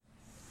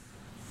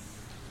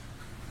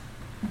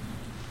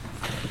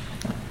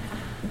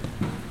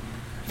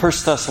1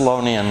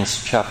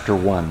 Thessalonians chapter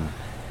 1.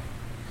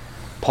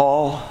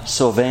 Paul,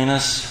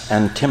 Silvanus,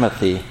 and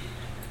Timothy,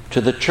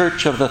 to the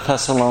church of the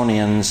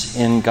Thessalonians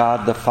in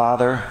God the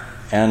Father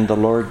and the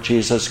Lord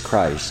Jesus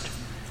Christ,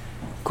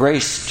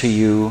 grace to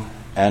you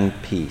and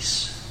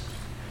peace.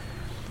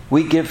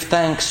 We give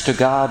thanks to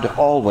God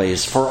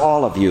always for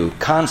all of you,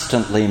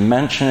 constantly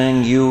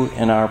mentioning you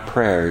in our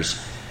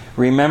prayers,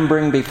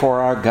 remembering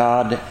before our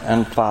God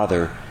and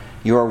Father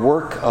your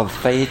work of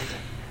faith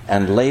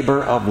and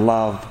labor of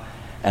love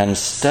and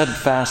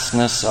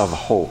steadfastness of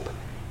hope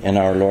in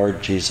our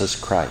Lord Jesus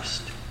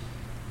Christ.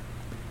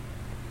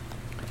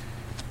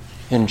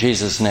 In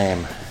Jesus'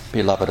 name,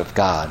 beloved of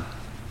God,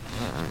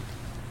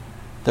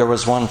 there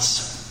was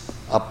once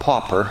a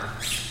pauper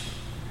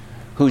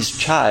whose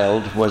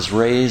child was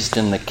raised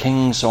in the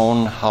king's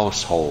own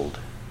household.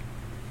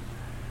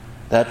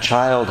 That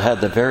child had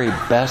the very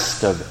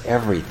best of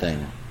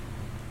everything: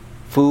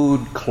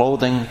 food,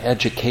 clothing,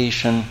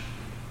 education.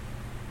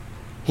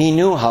 He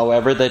knew,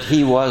 however, that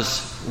he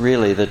was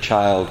really the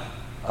child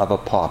of a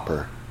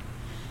pauper.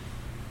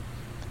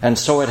 And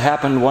so it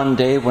happened one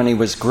day when he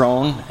was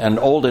grown and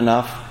old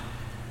enough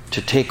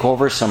to take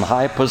over some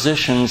high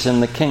positions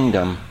in the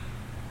kingdom,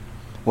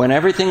 when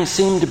everything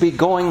seemed to be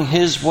going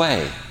his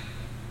way,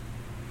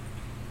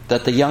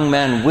 that the young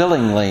man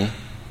willingly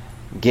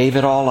gave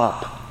it all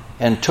up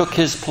and took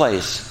his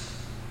place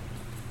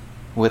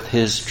with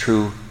his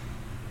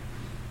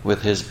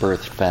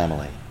birth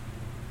family.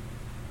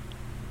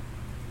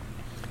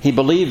 He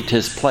believed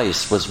his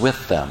place was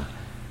with them,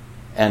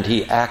 and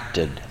he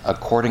acted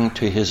according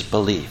to his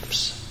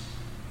beliefs.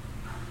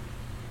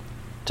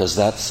 Does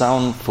that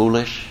sound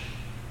foolish?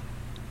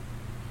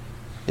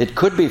 It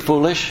could be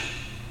foolish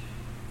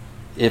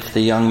if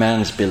the young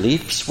man's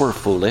beliefs were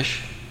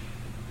foolish,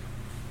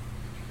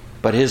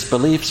 but his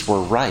beliefs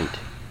were right.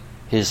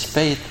 His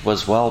faith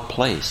was well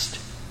placed.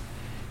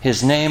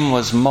 His name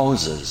was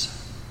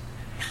Moses,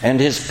 and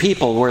his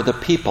people were the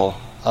people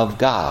of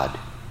God.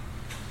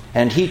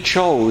 And he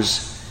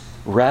chose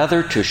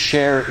rather to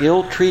share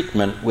ill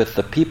treatment with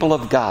the people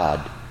of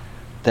God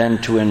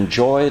than to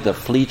enjoy the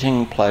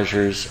fleeting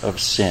pleasures of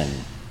sin.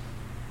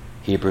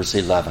 Hebrews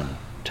 11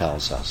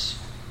 tells us.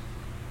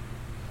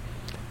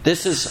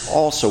 This is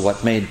also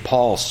what made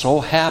Paul so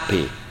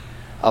happy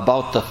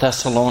about the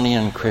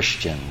Thessalonian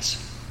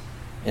Christians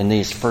in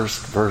these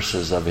first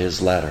verses of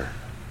his letter.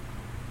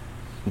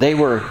 They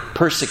were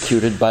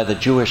persecuted by the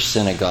Jewish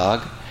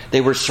synagogue. They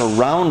were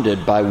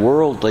surrounded by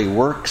worldly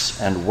works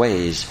and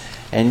ways,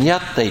 and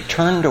yet they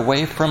turned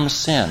away from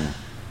sin,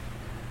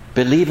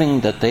 believing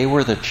that they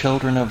were the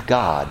children of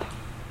God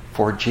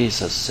for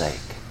Jesus'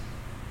 sake.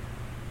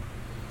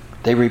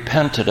 They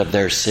repented of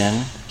their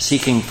sin,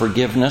 seeking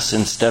forgiveness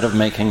instead of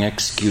making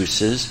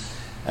excuses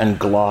and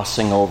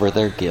glossing over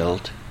their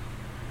guilt,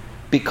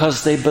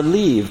 because they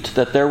believed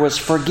that there was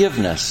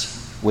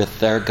forgiveness with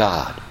their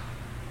God.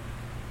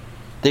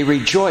 They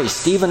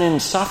rejoiced even in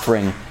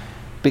suffering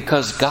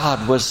because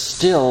God was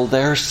still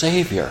their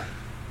Savior.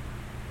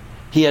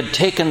 He had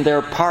taken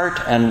their part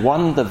and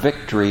won the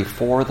victory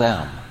for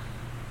them.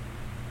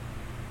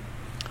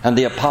 And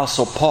the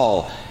Apostle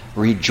Paul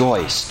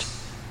rejoiced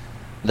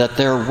that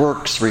their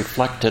works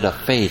reflected a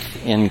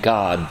faith in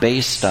God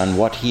based on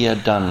what he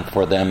had done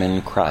for them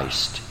in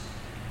Christ,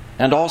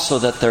 and also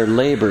that their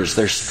labors,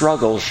 their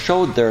struggles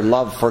showed their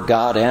love for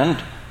God and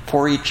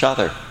for each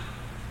other.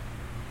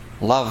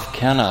 Love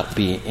cannot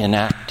be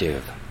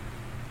inactive.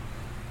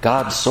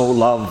 God so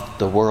loved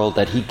the world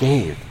that he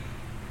gave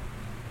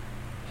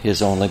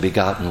his only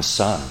begotten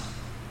Son.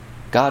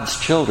 God's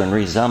children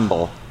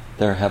resemble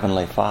their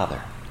heavenly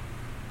Father.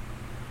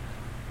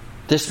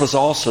 This was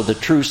also the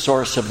true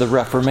source of the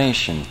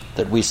Reformation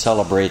that we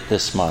celebrate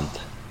this month.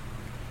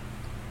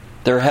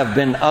 There have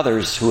been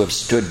others who have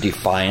stood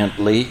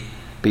defiantly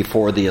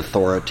before the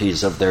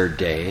authorities of their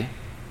day,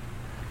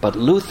 but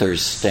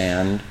Luther's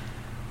stand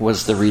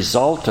was the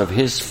result of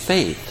his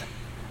faith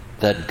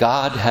that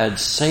God had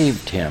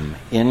saved him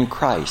in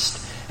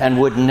Christ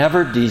and would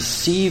never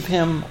deceive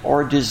him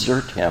or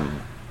desert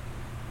him.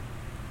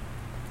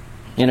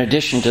 In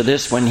addition to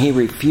this, when he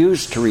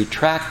refused to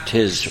retract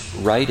his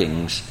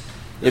writings,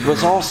 it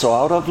was also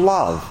out of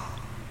love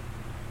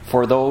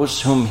for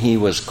those whom he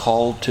was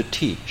called to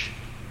teach,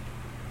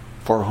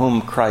 for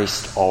whom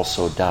Christ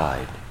also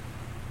died.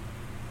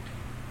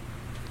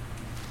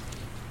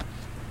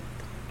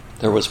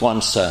 There was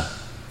once a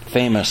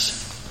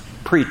famous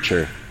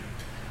preacher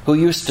who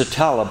used to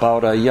tell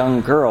about a young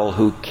girl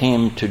who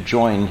came to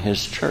join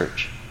his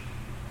church.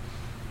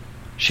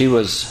 She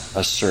was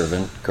a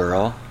servant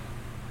girl,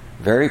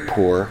 very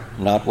poor,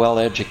 not well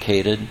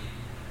educated,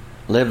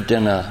 lived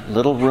in a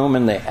little room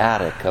in the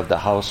attic of the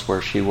house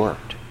where she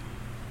worked.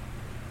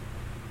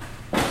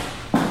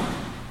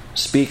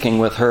 Speaking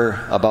with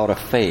her about a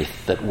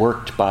faith that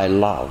worked by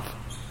love,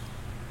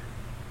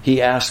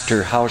 he asked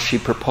her how she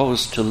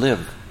proposed to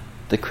live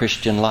the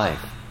Christian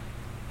life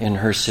in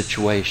her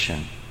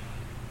situation.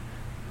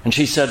 And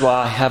she said, "Well,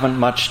 I haven't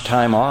much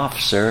time off,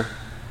 sir,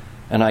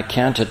 and I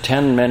can't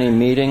attend many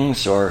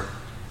meetings or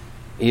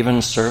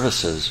even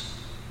services.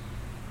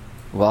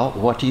 Well,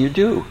 what do you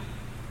do?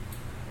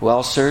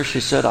 Well, sir, she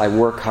said, I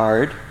work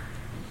hard,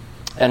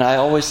 and I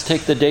always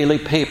take the daily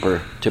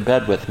paper to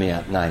bed with me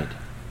at night.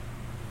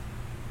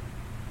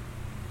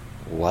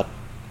 What,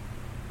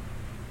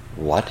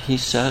 he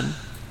said.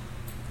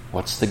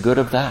 What's the good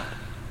of that?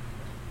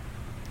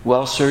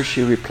 Well, sir,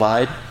 she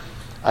replied,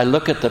 I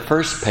look at the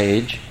first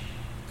page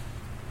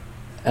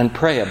and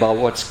pray about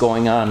what's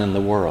going on in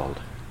the world.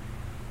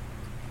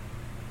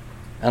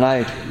 And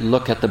I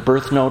look at the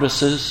birth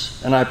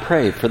notices and I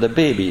pray for the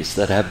babies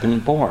that have been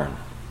born.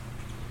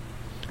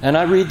 And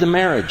I read the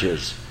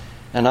marriages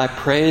and I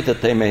pray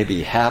that they may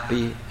be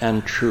happy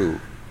and true.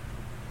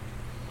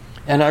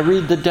 And I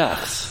read the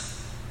deaths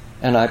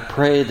and I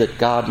pray that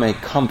God may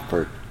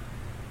comfort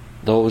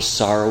those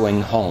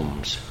sorrowing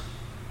homes.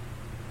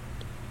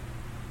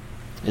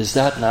 Is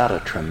that not a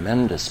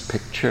tremendous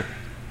picture?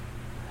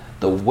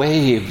 The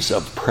waves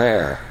of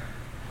prayer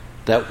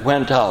that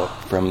went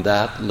out from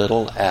that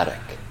little attic.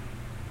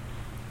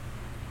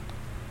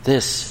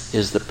 This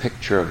is the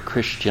picture of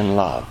Christian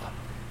love,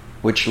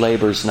 which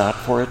labors not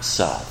for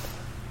itself,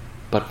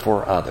 but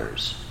for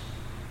others.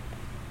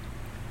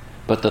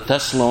 But the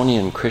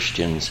Thessalonian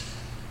Christians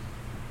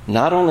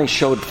not only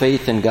showed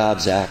faith in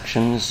God's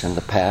actions in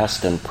the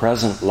past and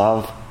present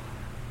love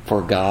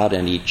for God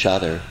and each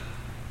other,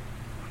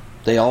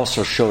 they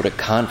also showed a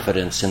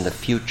confidence in the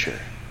future,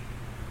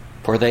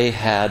 for they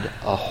had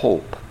a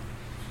hope,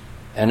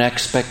 an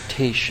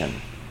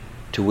expectation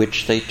to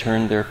which they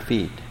turned their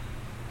feet.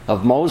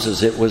 Of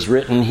Moses it was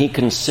written, he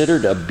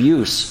considered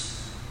abuse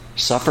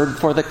suffered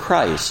for the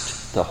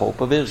Christ, the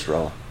hope of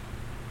Israel,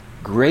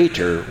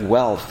 greater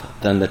wealth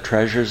than the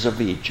treasures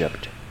of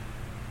Egypt,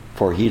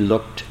 for he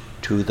looked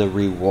to the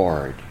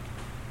reward.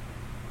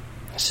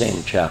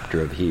 Same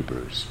chapter of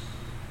Hebrews.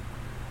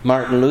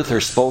 Martin Luther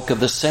spoke of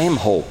the same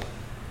hope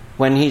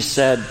when he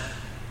said,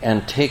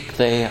 and take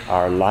they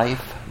our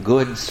life,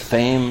 goods,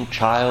 fame,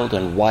 child,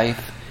 and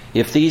wife,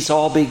 if these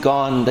all be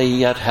gone, they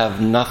yet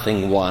have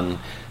nothing won.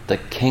 The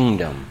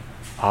kingdom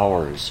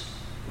ours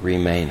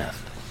remaineth.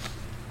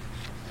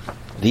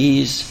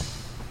 These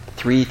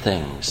three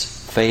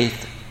things,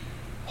 faith,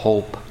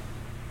 hope,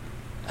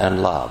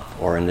 and love,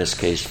 or in this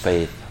case,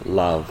 faith,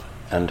 love,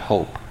 and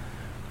hope,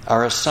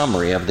 are a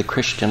summary of the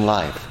Christian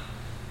life,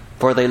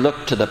 for they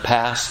look to the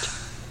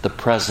past, the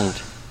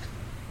present,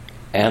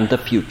 and the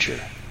future.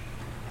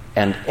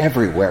 And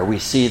everywhere we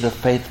see the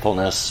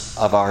faithfulness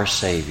of our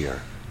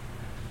Savior,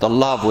 the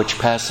love which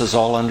passes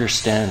all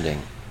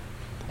understanding,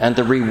 and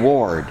the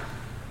reward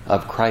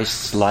of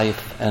Christ's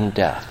life and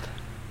death,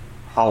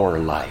 our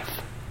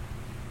life.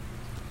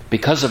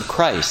 Because of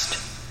Christ,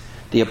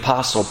 the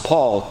Apostle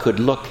Paul could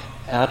look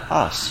at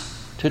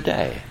us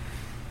today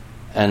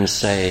and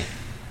say,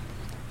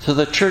 to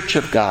the Church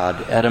of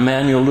God at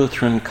Emmanuel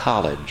Lutheran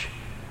College,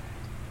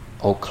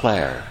 Eau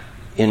Claire,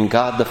 in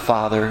God the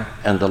Father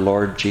and the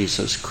Lord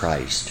Jesus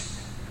Christ,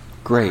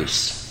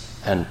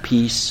 grace and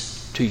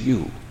peace to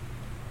you.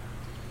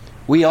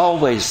 We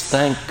always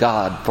thank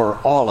God for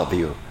all of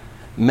you,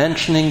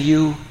 mentioning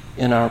you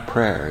in our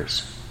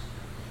prayers.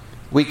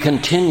 We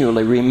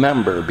continually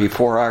remember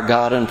before our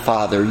God and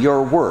Father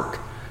your work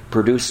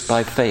produced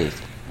by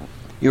faith,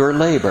 your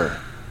labor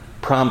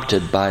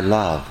prompted by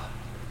love,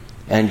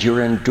 and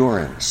your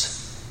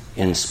endurance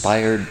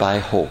inspired by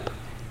hope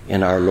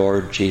in our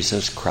Lord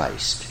Jesus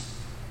Christ.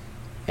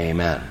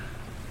 Amen.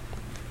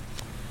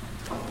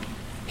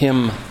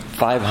 Hymn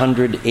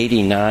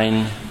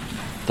 589,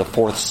 the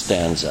fourth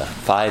stanza.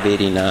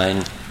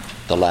 589,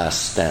 the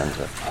last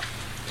stanza.